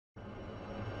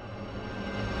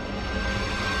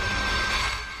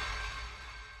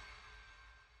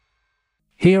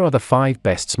Here are the 5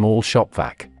 best small shop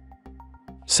vac.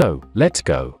 So, let's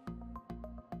go.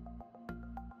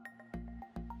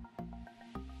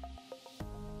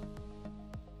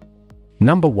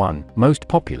 Number 1, most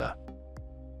popular.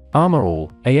 Armor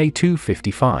All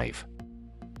AA255.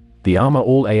 The Armor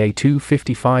All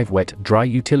AA255 Wet Dry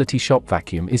Utility Shop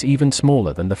Vacuum is even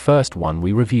smaller than the first one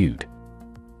we reviewed.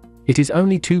 It is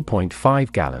only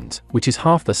 2.5 gallons, which is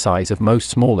half the size of most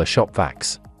smaller shop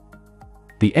vacs.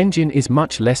 The engine is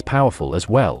much less powerful as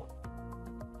well.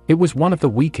 It was one of the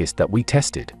weakest that we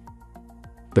tested.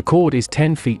 The cord is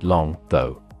 10 feet long,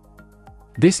 though.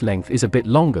 This length is a bit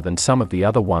longer than some of the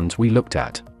other ones we looked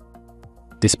at.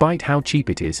 Despite how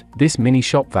cheap it is, this mini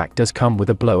shop vac does come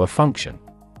with a blower function.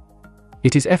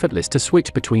 It is effortless to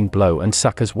switch between blow and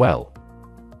suck as well.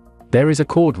 There is a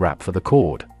cord wrap for the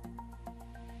cord.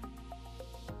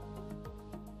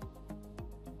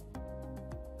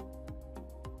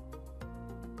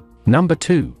 Number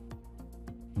 2.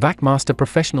 Vacmaster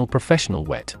Professional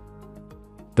Wet.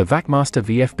 The Vacmaster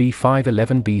VFB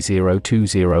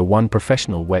 511B0201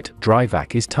 Professional Wet Dry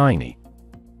Vac is tiny.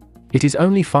 It is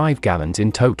only 5 gallons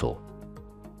in total.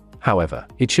 However,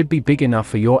 it should be big enough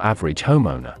for your average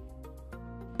homeowner.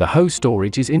 The hose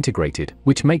storage is integrated,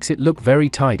 which makes it look very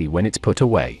tidy when it's put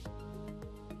away.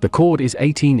 The cord is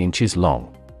 18 inches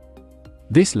long.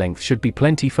 This length should be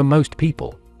plenty for most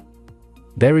people.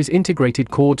 There is integrated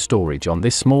cord storage on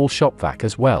this small shop vac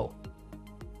as well.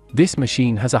 This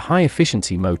machine has a high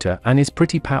efficiency motor and is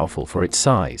pretty powerful for its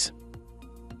size.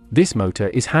 This motor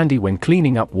is handy when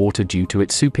cleaning up water due to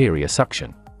its superior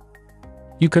suction.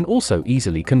 You can also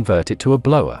easily convert it to a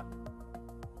blower.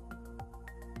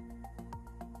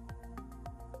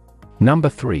 Number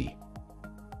 3.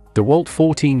 DeWALT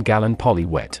 14-gallon Poly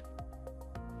Wet.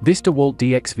 This DeWALT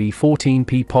DXV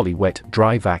 14P Poly Wet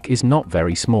Dry Vac is not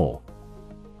very small.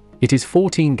 It is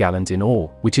 14 gallons in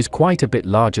all, which is quite a bit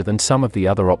larger than some of the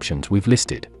other options we've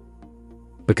listed.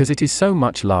 Because it is so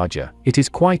much larger, it is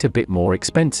quite a bit more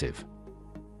expensive.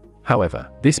 However,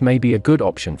 this may be a good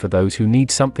option for those who need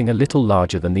something a little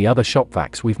larger than the other shop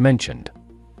vacs we've mentioned.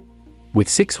 With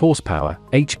 6 horsepower,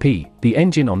 HP, the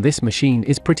engine on this machine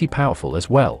is pretty powerful as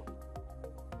well.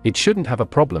 It shouldn't have a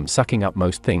problem sucking up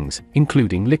most things,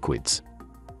 including liquids.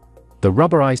 The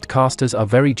rubberized casters are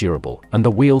very durable, and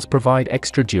the wheels provide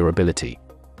extra durability.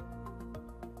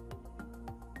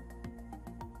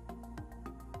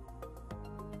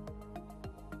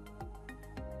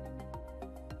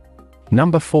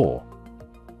 Number 4.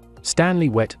 Stanley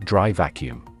Wet Dry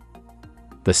Vacuum.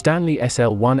 The Stanley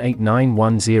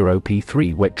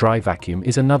SL18910P3 Wet Dry Vacuum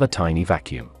is another tiny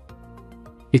vacuum.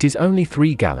 It is only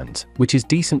 3 gallons, which is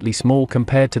decently small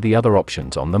compared to the other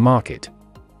options on the market.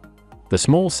 The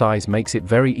small size makes it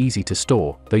very easy to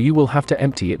store, though you will have to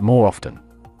empty it more often.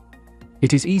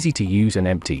 It is easy to use and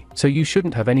empty, so you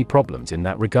shouldn't have any problems in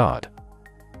that regard.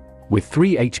 With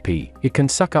 3 HP, it can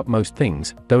suck up most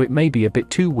things, though it may be a bit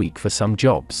too weak for some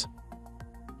jobs.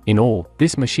 In all,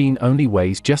 this machine only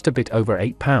weighs just a bit over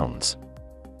 8 pounds.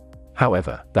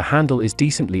 However, the handle is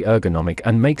decently ergonomic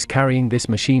and makes carrying this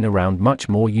machine around much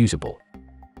more usable.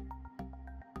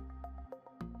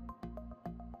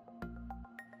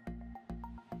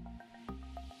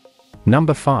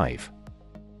 Number 5.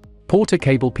 Porter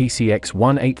Cable PCX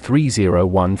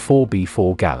 183014B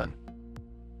 4 gallon.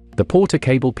 The Porter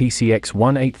Cable PCX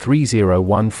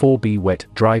 183014B Wet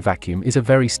Dry Vacuum is a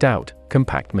very stout,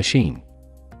 compact machine.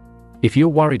 If you're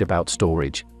worried about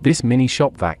storage, this mini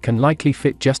shop vac can likely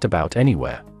fit just about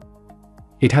anywhere.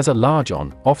 It has a large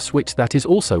on-off switch that is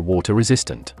also water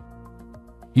resistant.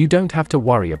 You don't have to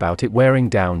worry about it wearing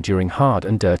down during hard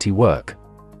and dirty work.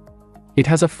 It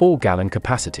has a 4-gallon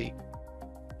capacity.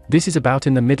 This is about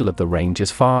in the middle of the range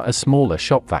as far as smaller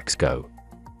shop vacs go.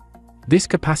 This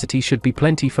capacity should be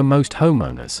plenty for most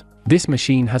homeowners. This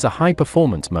machine has a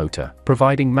high-performance motor,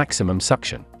 providing maximum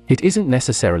suction. It isn't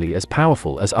necessarily as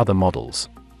powerful as other models.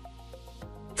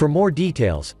 For more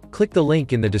details, click the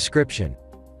link in the description.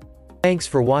 Thanks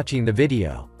for watching the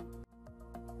video.